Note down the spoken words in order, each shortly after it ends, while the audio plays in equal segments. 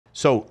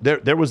So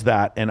there was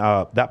that, and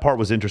that part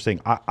was interesting.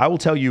 I will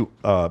tell you,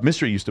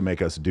 Mystery used to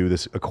make us do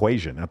this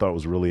equation. I thought it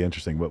was really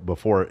interesting, but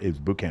before it was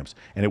boot camps,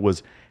 and it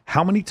was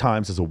how many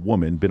times has a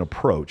woman been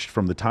approached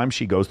from the time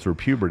she goes through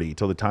puberty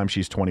till the time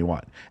she's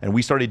 21? And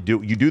we started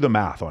you do the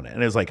math on it,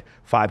 and it's like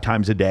 5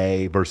 times a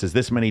day versus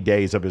this many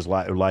days of his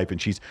life, and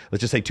she's,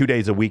 let's just say 2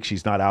 days a week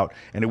she's not out,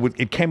 and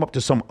it came up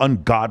to some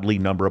ungodly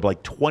number of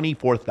like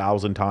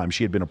 24,000 times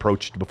she had been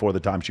approached before the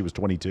time she was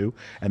 22,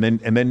 and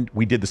then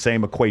we did the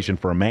same equation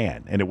for a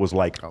man, and it was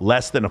like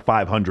less than a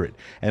 500,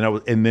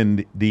 and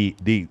then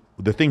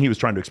the thing he was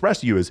trying to express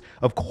to you is,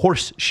 of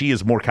course, she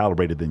is more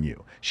calibrated than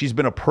you. She's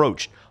been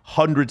approached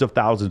hundreds of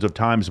thousands of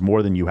times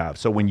more than you have.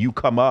 So when you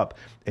come up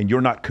and you're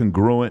not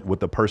congruent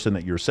with the person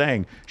that you're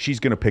saying, she's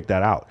going to pick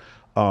that out.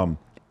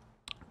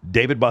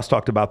 David Buss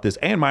talked about this,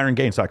 and Myron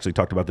Gaines actually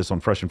talked about this on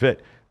Fresh and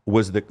Fit,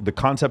 was the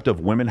concept of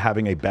women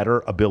having a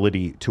better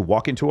ability to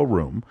walk into a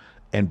room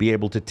and be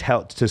able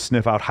to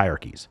sniff out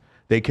hierarchies.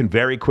 They can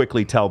very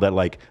quickly tell that,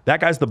 like,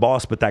 that guy's the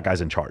boss, but that guy's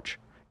in charge.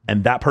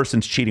 And that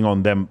person's cheating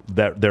on them,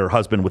 their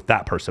husband, with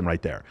that person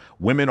right there.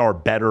 Women are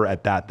better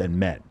at that than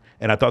men.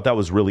 And I thought that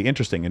was really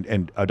interesting.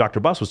 And Dr.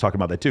 Buss was talking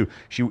about that too.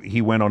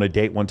 He went on a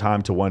date one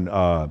time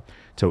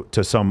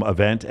to some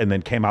event, and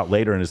then came out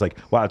later and is like,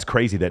 wow, it's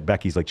crazy that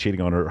Becky's like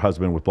cheating on her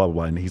husband with blah, blah,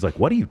 blah. And he's like,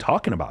 what are you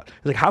talking about?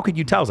 He's like, how could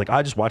you tell? I was like,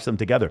 I just watched them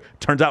together.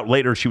 Turns out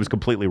later she was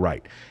completely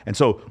right. And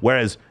so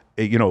whereas,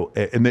 you know,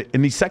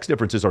 and these sex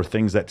differences are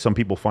things that some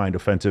people find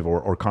offensive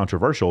or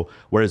controversial,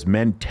 whereas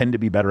men tend to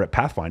be better at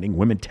pathfinding.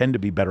 Women tend to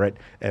be better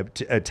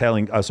at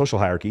telling social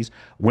hierarchies.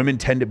 Women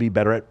tend to be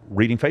better at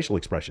reading facial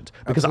expressions.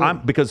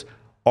 Because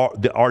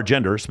our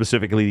gender,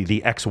 specifically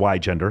the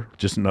XY gender,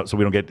 so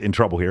we don't get in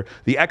trouble here,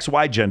 the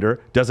XY gender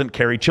doesn't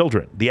carry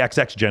children. The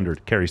XX gender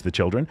carries the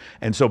children.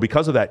 And so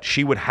because of that,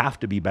 she would have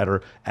to be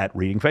better at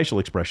reading facial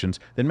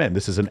expressions than men.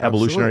 This is an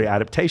evolutionary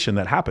adaptation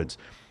that happens.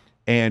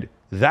 And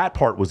that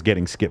part was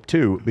getting skipped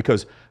too,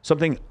 because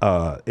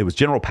it was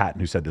General Patton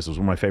who said this. It was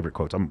one of my favorite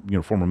quotes.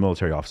 I'm former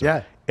military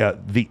officer. Yeah.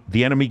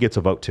 The enemy gets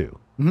a vote too,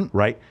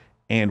 right?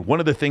 And one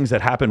of the things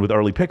that happened with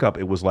early pickup,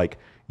 it was like,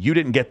 you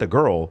didn't get the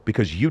girl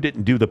because you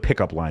didn't do the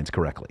pickup lines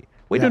correctly.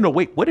 Wait, no,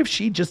 wait. What if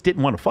she just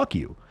didn't want to fuck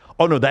you?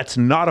 Oh no, that's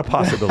not a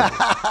possibility.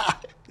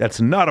 That's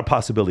not a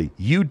possibility.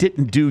 You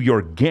didn't do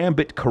your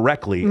gambit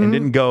correctly and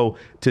didn't go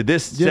to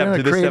this step,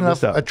 to this step, this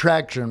step.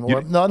 Attraction,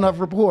 not enough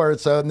rapport.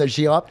 So then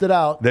she opted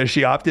out. Then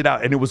she opted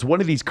out. And it was one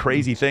of these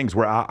crazy things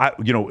where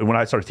when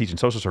I started teaching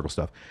social circle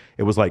stuff,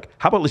 it was like,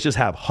 how about let's just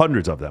have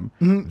hundreds of them?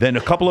 Then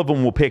a couple of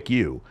them will pick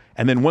you.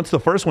 And then once the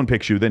first one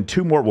picks you, then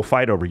 2 more will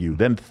fight over you.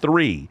 Then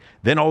 3.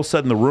 Then all of a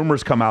sudden the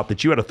rumors come out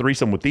that you had a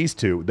threesome with these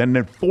 2.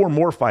 Then 4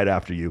 more fight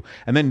after you.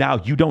 And then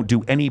now you don't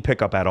do any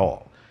pickup at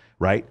all,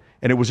 right?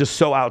 And it was just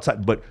so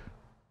outside. But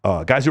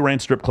guys who ran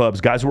strip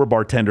clubs, guys who were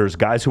bartenders,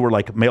 guys who were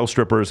like male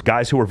strippers,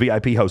 guys who were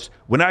VIP hosts,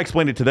 when I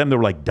explained it to them, they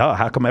were like, duh,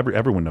 how come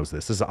everyone knows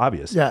this? This is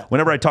obvious. Yeah.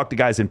 Whenever I talk to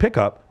guys in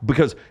pickup,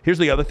 because here's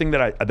the other thing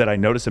that I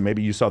noticed, and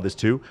maybe you saw this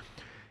too.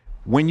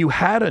 When you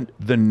had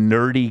the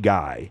nerdy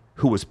guy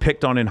who was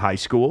picked on in high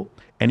school,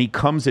 and he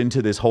comes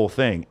into this whole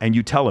thing, and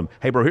you tell him,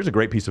 hey, bro, here's a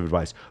great piece of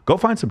advice. Go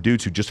find some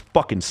dudes who just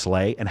fucking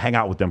slay and hang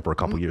out with them for a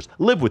couple years.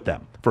 Live with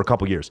them for a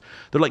couple years.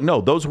 They're like,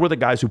 no, those were the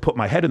guys who put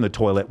my head in the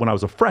toilet when I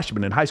was a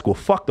freshman in high school.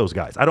 Fuck those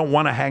guys. I don't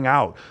want to hang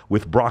out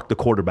with Brock, the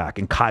quarterback,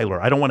 and Kyler.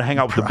 I don't want to hang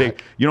out with the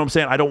big, you know what I'm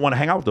saying? I don't want to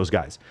hang out with those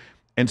guys.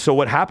 And so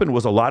what happened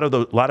was a lot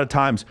of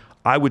times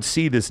I would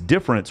see this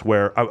difference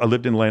where I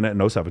lived in Atlanta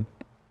in 07.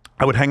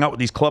 I would hang out with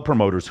these club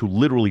promoters who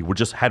literally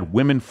had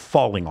women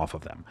falling off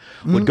of them.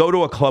 Would go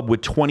to a club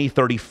with 20,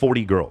 30,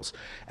 40 girls.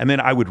 And then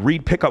I would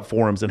read pickup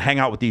forums and hang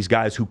out with these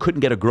guys who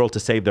couldn't get a girl to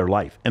save their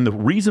life. And the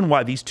reason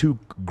why these two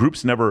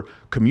groups never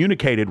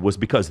communicated was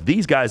because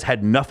these guys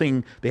had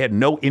nothing, they had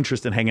no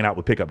interest in hanging out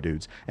with pickup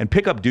dudes. And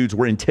pickup dudes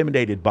were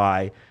intimidated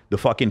by the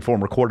fucking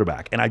former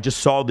quarterback. And I just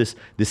saw this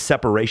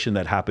separation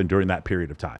that happened during that period of time.